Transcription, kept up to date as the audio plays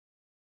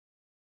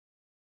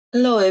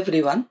Hello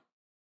everyone.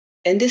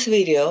 In this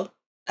video,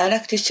 I'd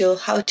like to show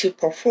how to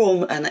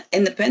perform an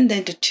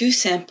independent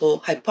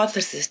two-sample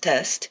hypothesis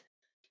test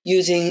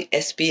using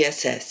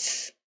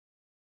SPSS.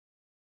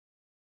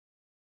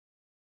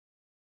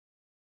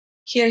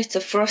 Here is the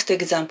first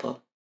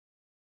example.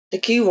 The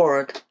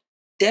keyword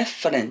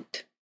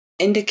different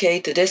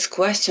indicates this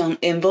question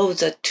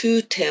involves a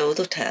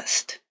two-tailed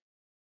test.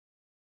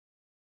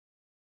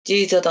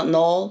 These are the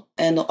null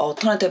and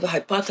alternative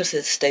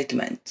hypothesis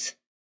statements.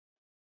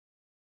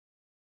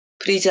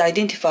 Please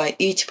identify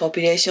each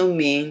population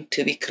mean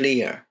to be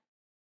clear.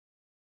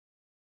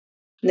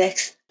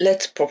 Next,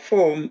 let's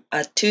perform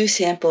a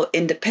two-sample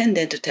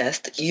independent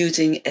test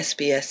using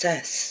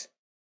SPSS.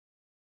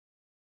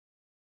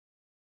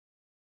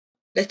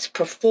 Let's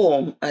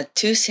perform a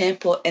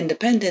two-sample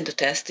independent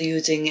test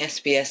using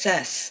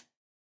SPSS.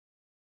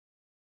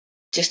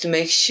 Just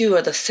make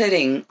sure the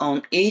setting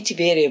on each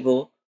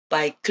variable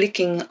by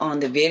clicking on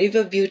the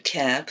Variable View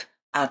tab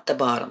at the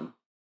bottom.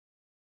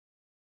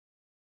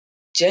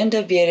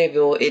 Gender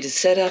variable is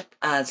set up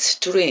as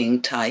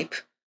string type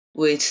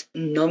with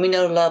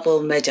nominal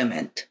level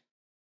measurement,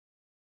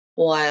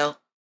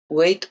 while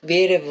weight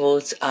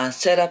variables are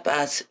set up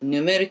as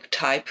numeric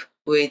type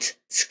with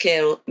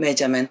scale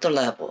measurement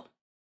level.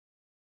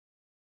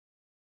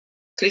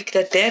 Click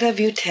the Data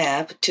View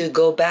tab to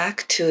go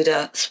back to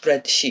the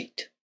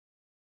spreadsheet.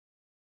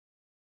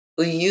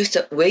 We use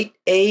the weight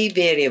A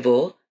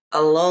variable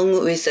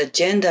along with the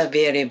gender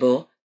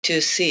variable to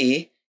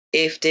see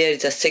if there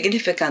is a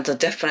significant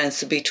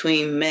difference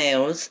between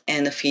males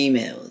and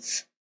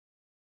females.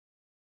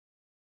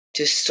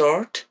 To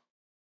start,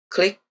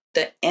 click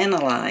the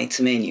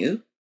Analyze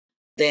menu,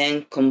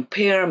 then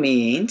Compare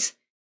Means,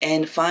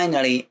 and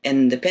finally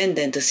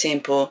Independent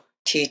Sample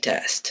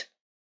t-test.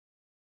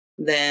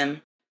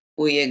 Then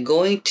we are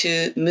going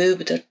to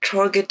move the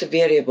target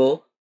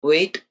variable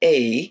weight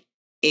A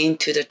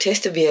into the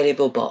test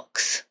variable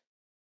box.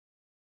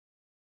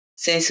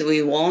 Since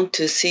we want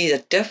to see the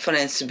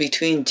difference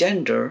between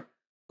gender,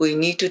 we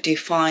need to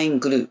define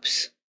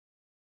groups.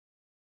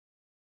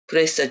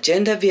 Place the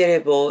gender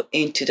variable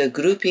into the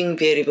grouping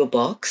variable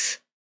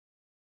box,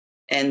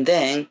 and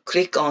then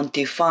click on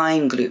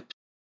Define Group.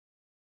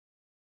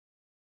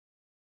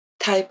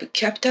 Type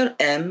capital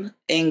M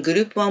in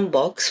Group 1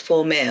 box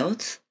for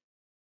males,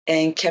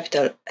 and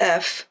capital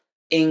F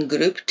in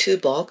Group 2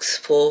 box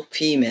for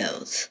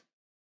females.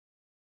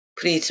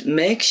 Please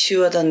make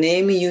sure the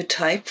name you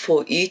type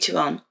for each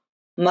one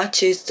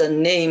matches the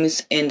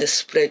names in the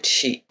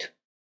spreadsheet.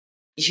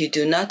 If you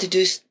do not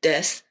do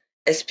this,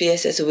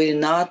 SPSS will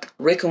not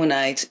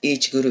recognize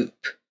each group.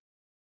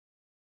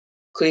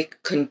 Click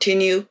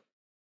Continue.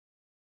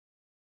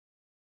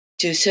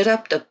 To set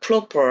up the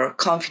proper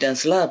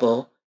confidence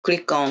level,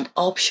 click on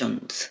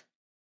Options.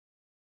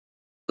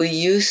 We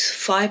use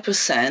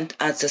 5%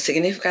 as the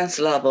significance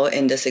level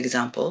in this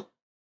example,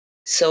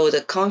 so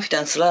the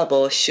confidence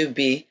level should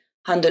be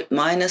 100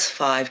 minus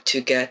 5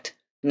 to get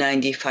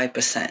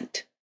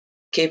 95%.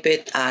 Keep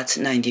it at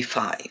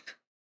 95.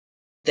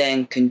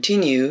 Then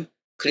continue,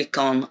 click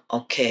on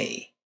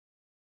OK.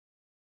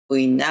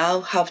 We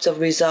now have the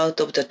result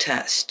of the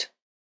test.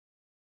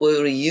 We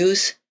will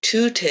use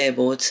two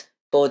tables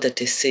for the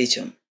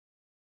decision.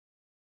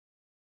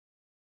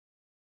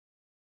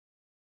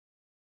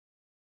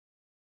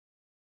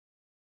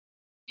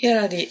 Here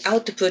are the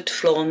output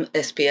from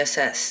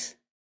SPSS.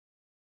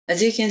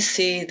 As you can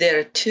see, there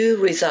are two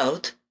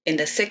results in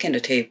the second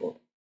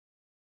table.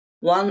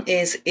 One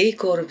is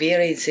equal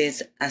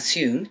variances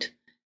assumed,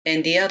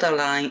 and the other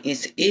line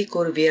is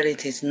equal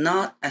variances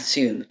not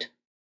assumed.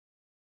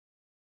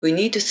 We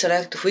need to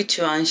select which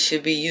one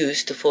should be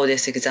used for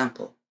this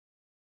example.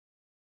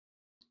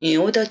 In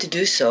order to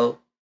do so,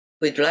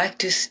 we'd like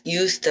to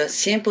use the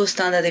sample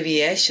standard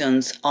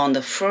deviations on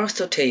the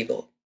first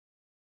table.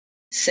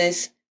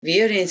 Since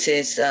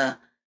variances are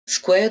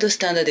squared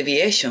standard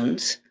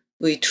deviations,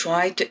 we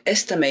try to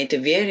estimate the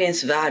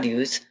variance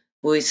values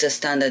with the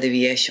standard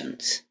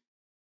deviations.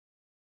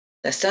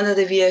 The standard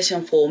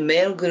deviation for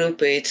male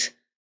group is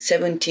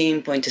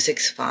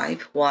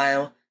 17.65,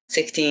 while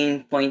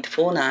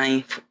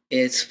 16.49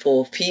 is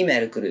for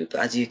female group,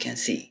 as you can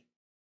see.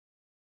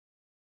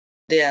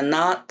 They are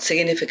not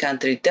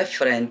significantly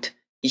different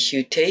if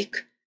you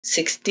take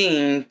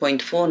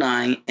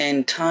 16.49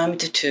 and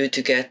times 2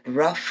 to get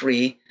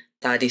roughly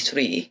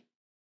 33,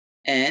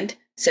 and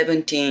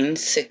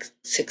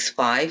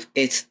 17.65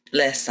 is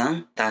less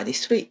than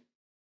 33.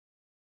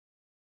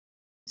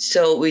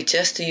 So we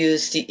just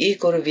use the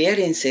equal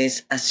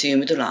variances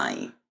assumed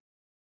line.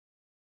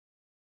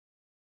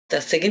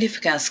 The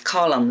significance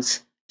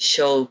columns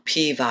show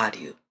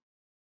p-value.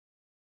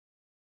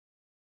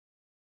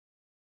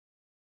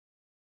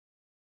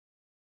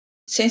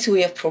 Since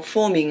we are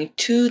performing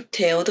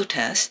two-tailed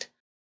test,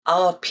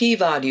 our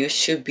p-value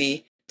should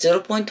be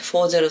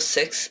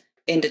 0.406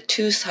 in the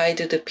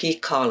two-sided p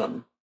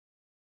column.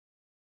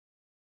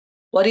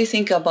 What do you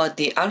think about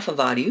the alpha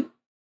value?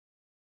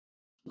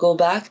 Go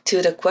back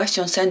to the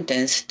question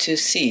sentence to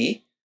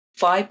see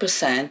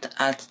 5%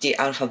 as the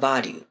alpha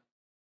value.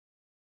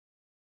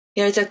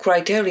 Here is a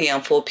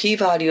criterion for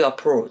p-value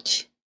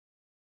approach.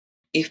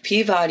 If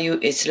p-value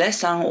is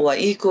less than or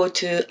equal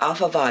to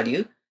alpha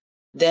value,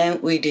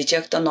 then we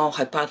reject the null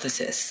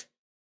hypothesis.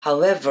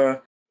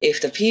 However,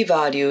 if the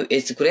p-value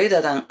is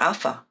greater than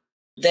alpha,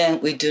 then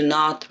we do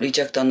not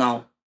reject the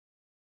null.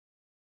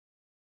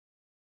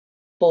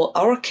 For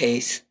our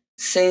case,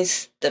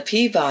 since the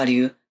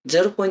p-value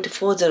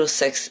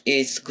 0.406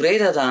 is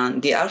greater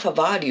than the alpha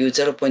value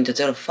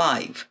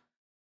 0.05,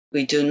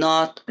 we do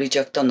not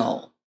reject the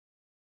null.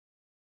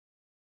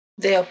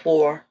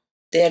 Therefore,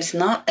 there is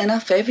not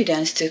enough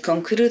evidence to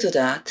conclude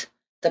that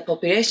the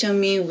population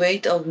mean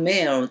weight of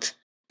males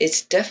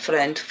is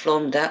different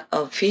from that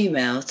of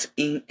females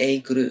in a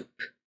group.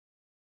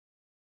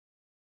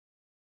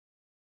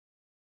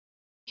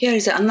 Here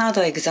is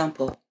another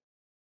example.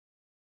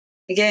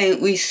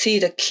 Again, we see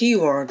the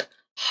keyword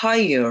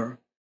higher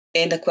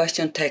in the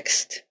question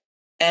text,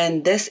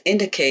 and this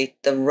indicates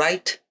the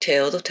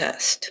right-tailed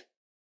test,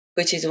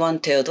 which is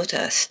one-tailed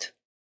test.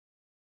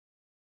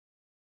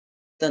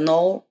 The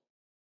null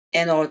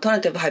and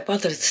alternative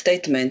hypothesis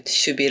statement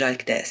should be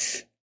like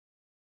this.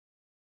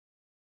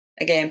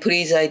 Again,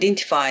 please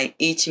identify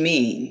each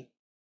mean.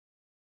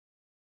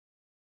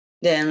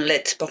 Then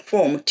let's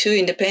perform two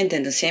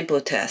independent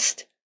sample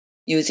tests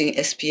using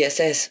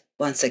SPSS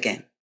once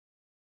again.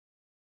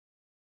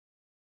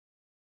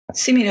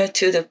 Similar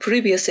to the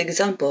previous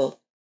example,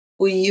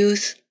 we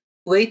use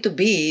weight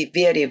B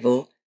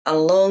variable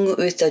along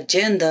with the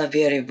gender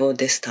variable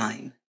this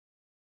time.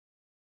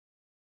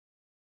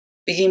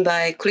 Begin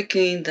by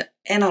clicking the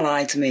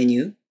Analyze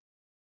menu,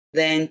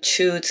 then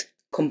choose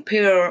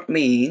Compare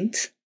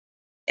Means,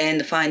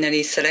 and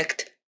finally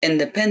select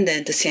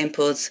Independent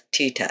Samples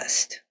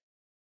t-test.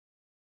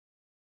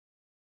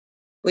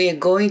 We are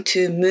going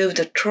to move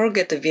the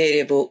target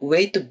variable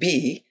weight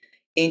B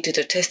into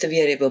the test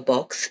variable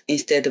box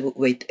instead of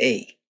weight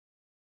A.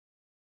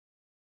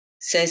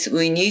 Since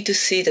we need to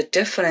see the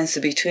difference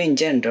between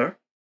gender,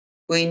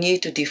 we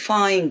need to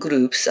define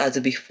groups as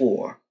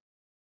before.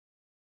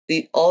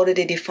 We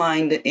already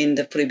defined in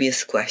the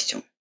previous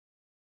question.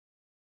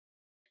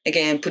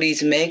 Again,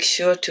 please make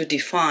sure to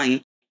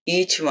define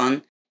each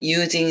one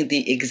using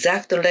the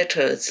exact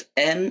letters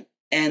M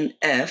and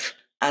F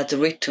as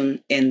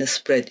written in the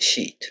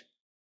spreadsheet.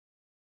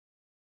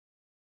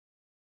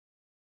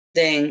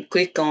 Then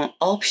click on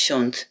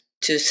Options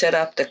to set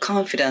up the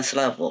confidence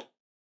level.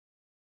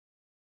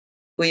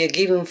 We are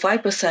given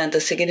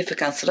 5%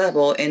 significance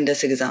level in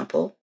this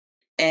example,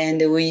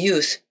 and we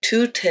use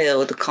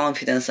two-tailed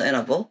confidence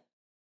interval,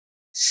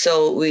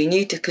 so we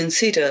need to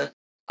consider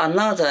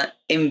another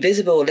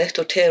invisible left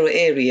tail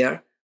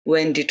area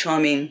when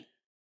determining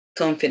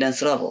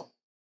confidence level.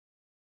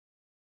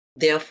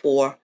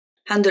 Therefore,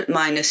 100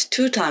 minus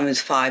 2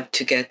 times 5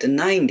 to get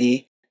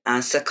 90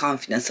 as the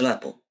confidence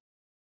level.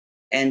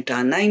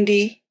 Enter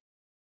 90,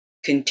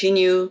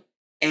 continue,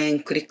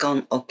 and click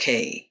on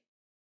OK.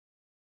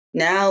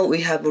 Now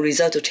we have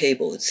result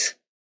tables.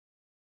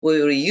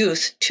 We will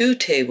use two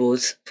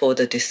tables for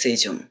the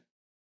decision.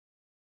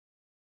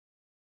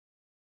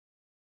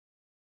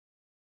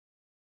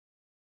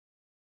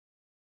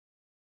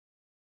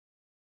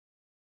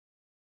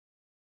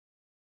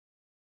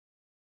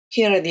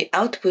 Here are the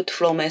output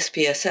from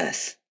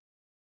SPSS.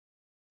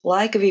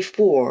 Like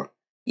before,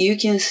 you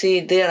can see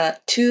there are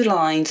two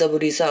lines of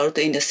result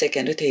in the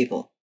second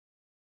table.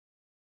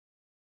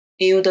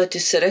 In order to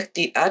select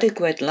the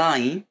adequate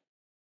line,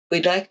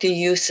 we'd like to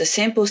use the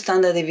sample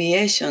standard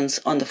deviations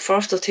on the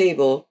first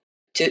table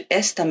to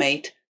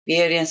estimate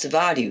variance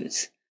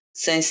values,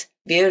 since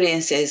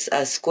variance is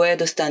a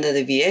squared standard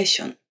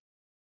deviation.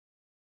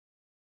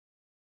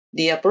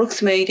 The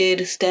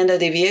approximated standard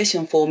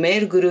deviation for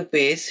male group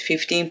is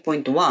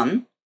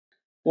 15.1,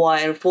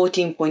 while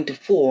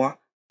 14.4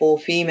 for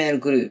female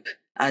group,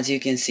 as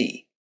you can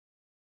see.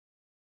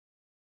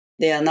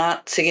 They are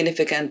not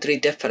significantly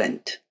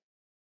different.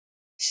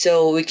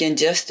 So we can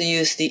just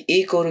use the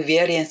equal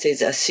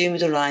variances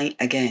assumed line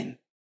again.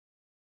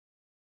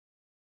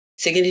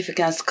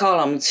 Significance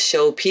columns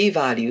show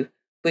p-value,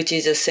 which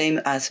is the same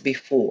as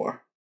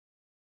before.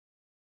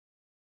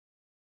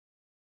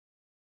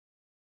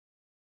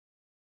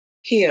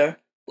 Here,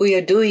 we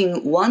are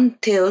doing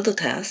one-tailed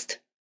test.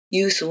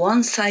 Use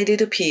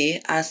one-sided p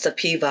as the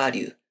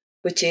p-value,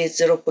 which is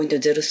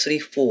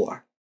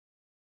 0.034.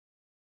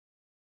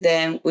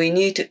 Then we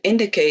need to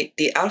indicate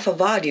the alpha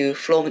value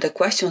from the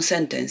question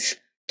sentence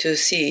to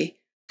see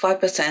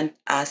 5%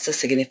 as the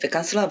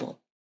significance level.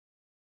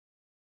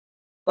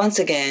 Once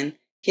again,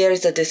 here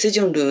is the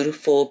decision rule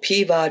for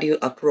p-value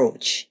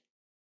approach.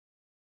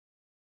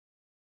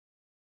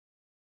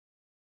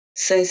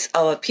 Since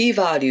our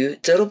p-value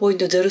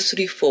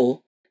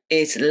 0.034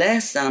 is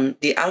less than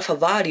the alpha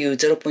value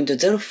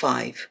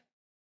 0.05,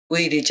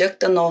 we reject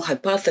the null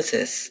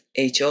hypothesis,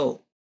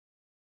 HO.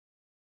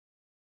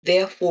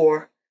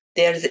 Therefore,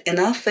 there is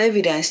enough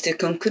evidence to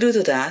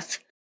conclude that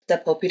the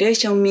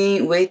population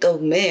mean weight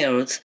of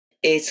males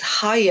is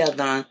higher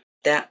than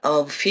that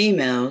of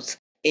females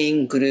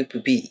in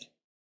Group B.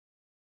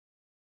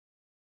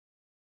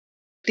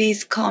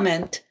 Please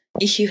comment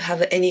if you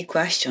have any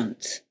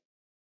questions.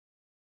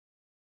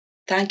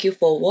 Thank you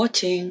for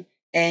watching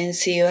and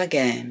see you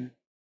again.